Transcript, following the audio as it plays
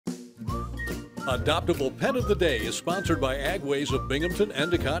Adoptable Pet of the Day is sponsored by Agways of Binghamton,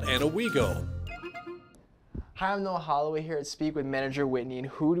 Endicott, and Owego. Hi, I'm Noah Holloway here at Speak with Manager Whitney, and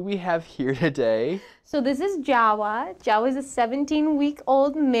who do we have here today? So this is Jawa. Jawa is a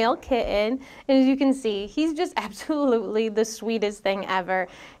 17-week-old male kitten, and as you can see, he's just absolutely the sweetest thing ever.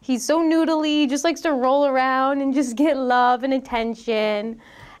 He's so noodly, just likes to roll around and just get love and attention.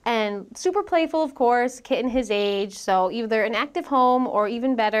 And super playful, of course, kitten his age, so either an active home or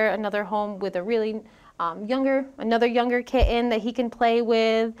even better, another home with a really another younger kitten that he can play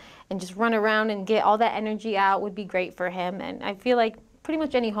with and just run around and get all that energy out would be great for him. And I feel like pretty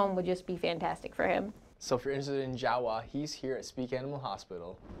much any home would just be fantastic for him. So if you're interested in Jawa, he's here at Speak Animal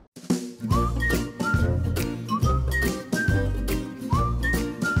Hospital.